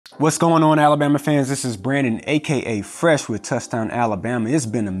What's going on, Alabama fans? This is Brandon, aka Fresh with Touchdown Alabama. It's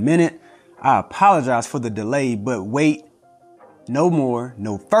been a minute. I apologize for the delay, but wait, no more,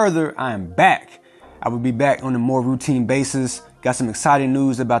 no further. I am back. I will be back on a more routine basis. Got some exciting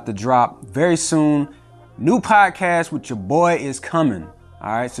news about the drop very soon. New podcast with your boy is coming.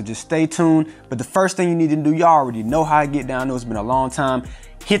 All right, so just stay tuned. But the first thing you need to do, y'all already know how I get down. I know it's been a long time.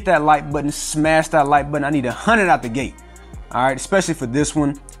 Hit that like button, smash that like button. I need 100 out the gate. All right, especially for this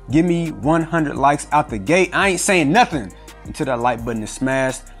one. Give me 100 likes out the gate. I ain't saying nothing until that like button is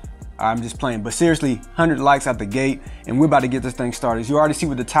smashed. I'm just playing, but seriously, 100 likes out the gate, and we're about to get this thing started. You already see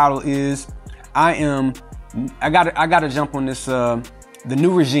what the title is. I gotta jump on this, the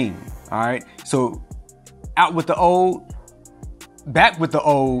new regime. All right, so out with the old, back with the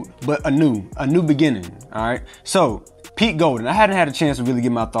old, but a new beginning. All right, so Pete Golding. I hadn't had a chance to really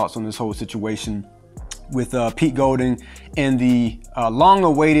get my thoughts on this whole situation with Pete Golding and the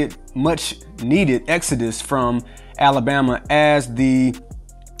long-awaited, much-needed exodus from Alabama as the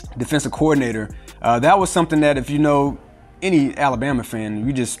defensive coordinator. That was something that, if you know any Alabama fan,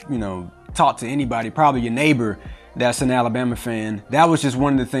 you just, talk to anybody, probably your neighbor that's an Alabama fan, that was just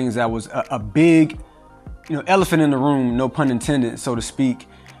one of the things that was a big, elephant in the room, no pun intended, so to speak,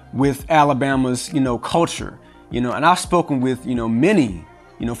 with Alabama's, culture. And I've spoken with, many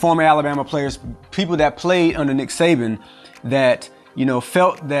former Alabama players, people that played under Nick Saban that,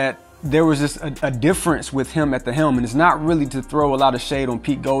 felt that there was just a difference with him at the helm. And it's not really to throw a lot of shade on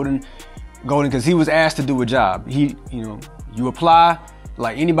Pete Golding, because he was asked to do a job. You apply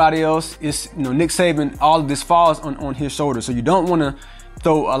like anybody else. It's, Nick Saban, all of this falls on his shoulders. So you don't want to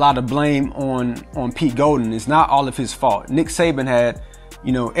throw a lot of blame on Pete Golding. It's not all of his fault. Nick Saban had,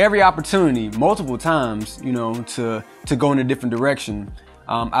 every opportunity multiple times, to go in a different direction.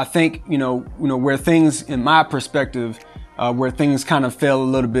 I think, where things, in my perspective, where things kind of fell a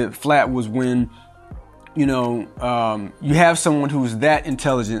little bit flat was when, you have someone who's that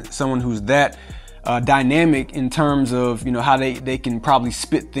intelligent, someone who's that dynamic in terms of, how they can probably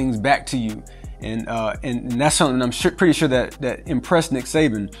spit things back to you. And that's something I'm pretty sure that impressed Nick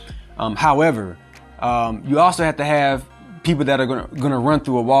Saban. However, you also have to have people that are going to run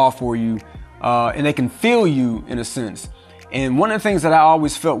through a wall for you, and they can feel you in a sense. And one of the things that I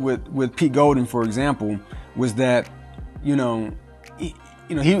always felt with Pete Golding, for example, was that, he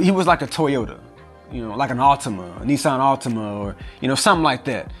was like a Toyota, like an Altima, a Nissan Altima, or, something like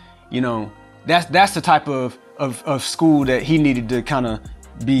that. That's the type of school that he needed to kind of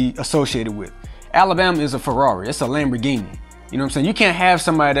be associated with. Alabama is a Ferrari. It's a Lamborghini. You know what I'm saying? You can't have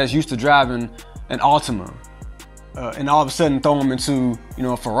somebody that's used to driving an Altima and all of a sudden throw them into,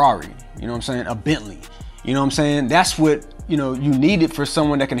 a Ferrari. You know what I'm saying? A Bentley. You know what I'm saying? That's what, you needed for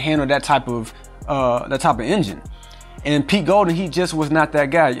someone that can handle that type of engine. And Pete Golding, he just was not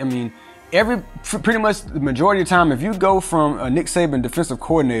that guy. I mean, pretty much the majority of the time, if you go from a Nick Saban defensive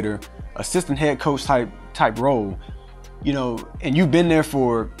coordinator, assistant head coach type role, and you've been there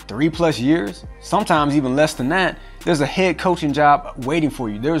for 3+ years, sometimes even less than that, there's a head coaching job waiting for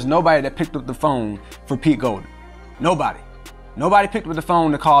you. There's nobody that picked up the phone for Pete Golding. Nobody picked up the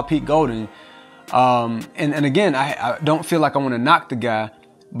phone to call Pete Golding. And again, I don't feel like I want to knock the guy,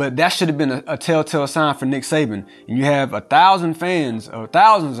 but that should have been a telltale sign for Nick Saban. And you have 1,000 fans, or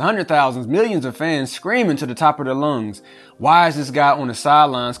thousands, 100,000, millions of fans screaming to the top of their lungs. Why is this guy on the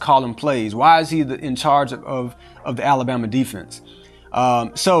sidelines calling plays? Why is he in charge of the Alabama defense?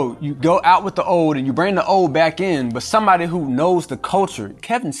 So you go out with the old and you bring the old back in, but somebody who knows the culture,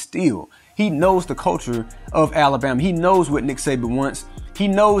 Kevin Steele, he knows the culture of Alabama. He knows what Nick Saban wants. He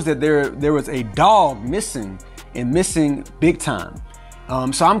knows that there was a dog missing big time.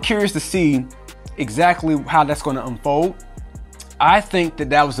 So I'm curious to see exactly how that's going to unfold. I think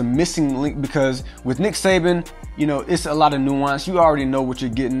that was a missing link because with Nick Saban, it's a lot of nuance. You already know what you're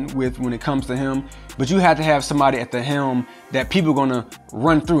getting with when it comes to him, but you have to have somebody at the helm that people are going to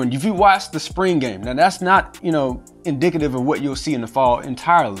run through. And if you watch the spring game, now that's not, indicative of what you'll see in the fall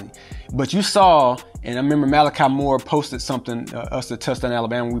entirely, but you saw, and I remember Malachi Moore posted something, us at Touchdown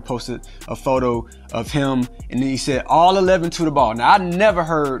Alabama, we posted a photo of him, and then he said all 11 to the ball. Now, I never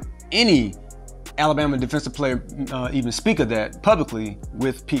heard any Alabama defensive player even speak of that publicly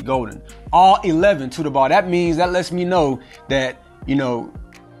with Pete Golding. All 11 to the ball. That lets me know that,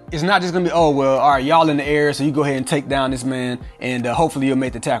 it's not just going to be, oh, well, all right, y'all in the air, so you go ahead and take down this man, and hopefully you'll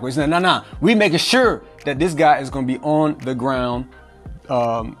make the tackle. It's no. We making sure that this guy is going to be on the ground,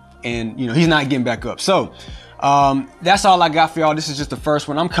 and, he's not getting back up. So that's all I got for y'all. This is just the first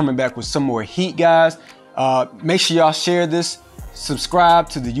one. I'm coming back with some more heat, guys. Make sure y'all share this. Subscribe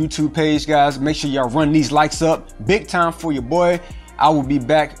to the YouTube page, guys. Make sure y'all run these likes up big time for your boy. I will be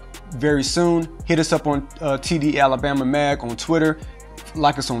back very soon. Hit us up on TD Alabama Mag on Twitter.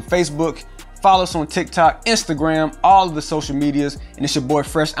 Like us on Facebook. Follow us on TikTok, Instagram, all of the social medias. And it's your boy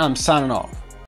Fresh. I'm signing off.